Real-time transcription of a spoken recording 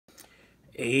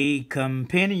A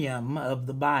compendium of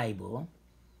the Bible,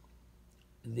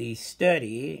 the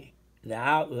study, the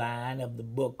outline of the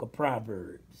book of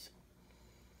Proverbs.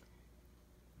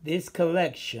 This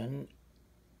collection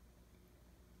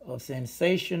of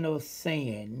sensational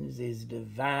sayings is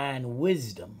divine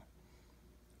wisdom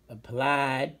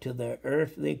applied to the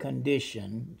earthly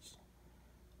conditions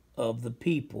of the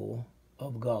people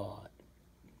of God.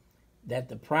 That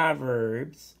the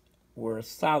Proverbs were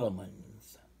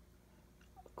Solomon's,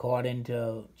 according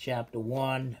to chapter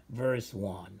 1, verse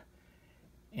 1,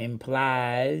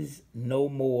 implies no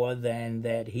more than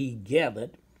that he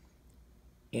gathered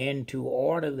into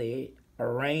orderly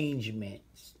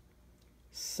arrangements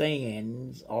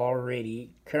sayings already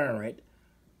current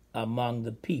among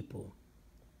the people.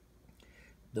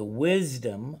 The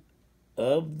wisdom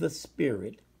of the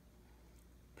Spirit,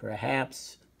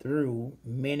 perhaps through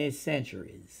many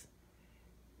centuries.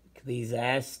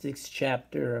 Ecclesiastes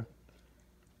chapter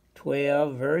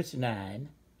 12, verse 9,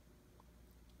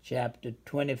 chapter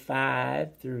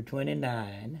 25 through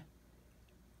 29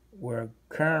 were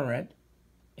current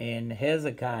in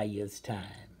Hezekiah's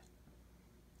time.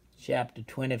 Chapter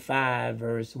 25,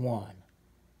 verse 1.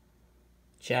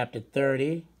 Chapter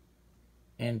 30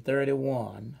 and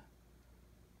 31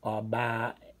 are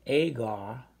by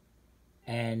Agar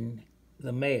and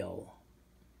the male.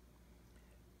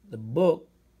 The book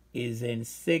is in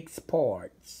 6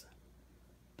 parts.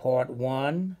 Part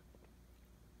 1,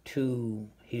 to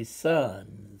his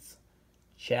sons,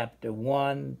 chapter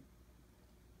 1,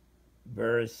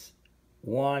 verse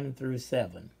 1 through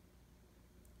 7.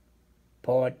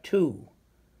 Part 2,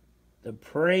 the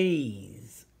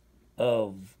praise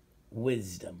of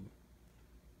wisdom,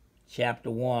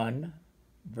 chapter 1,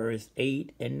 verse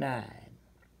 8 and 9.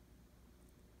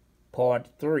 Part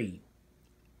 3,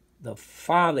 the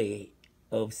folly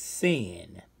of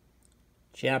sin,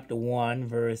 chapter 1,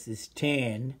 verses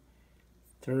 10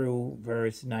 through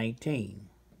verse 19.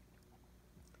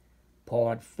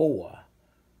 Part 4,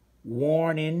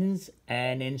 warnings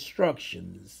and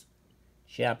instructions,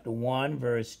 chapter 1,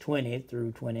 verse 20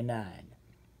 through 29.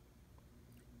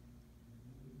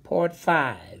 Part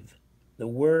 5, the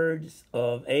words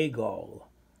of Agar,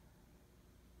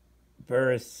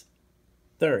 verse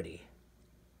 30.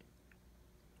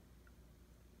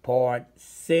 Part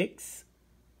 6,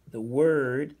 the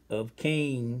word of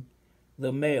King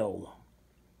the male,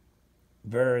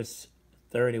 verse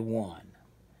 31.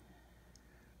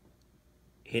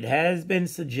 It has been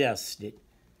suggested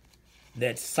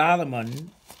that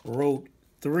Solomon wrote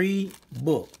 3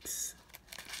 books.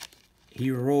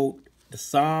 He wrote the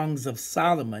Songs of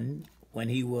Solomon when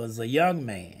he was a young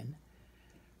man,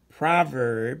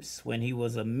 Proverbs when he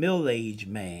was a middle-aged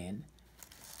man,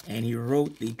 and he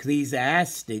wrote the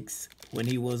Ecclesiastes when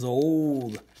he was an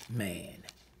old man.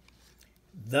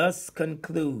 Thus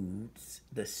concludes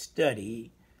the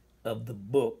study of the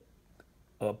book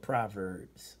of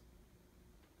Proverbs.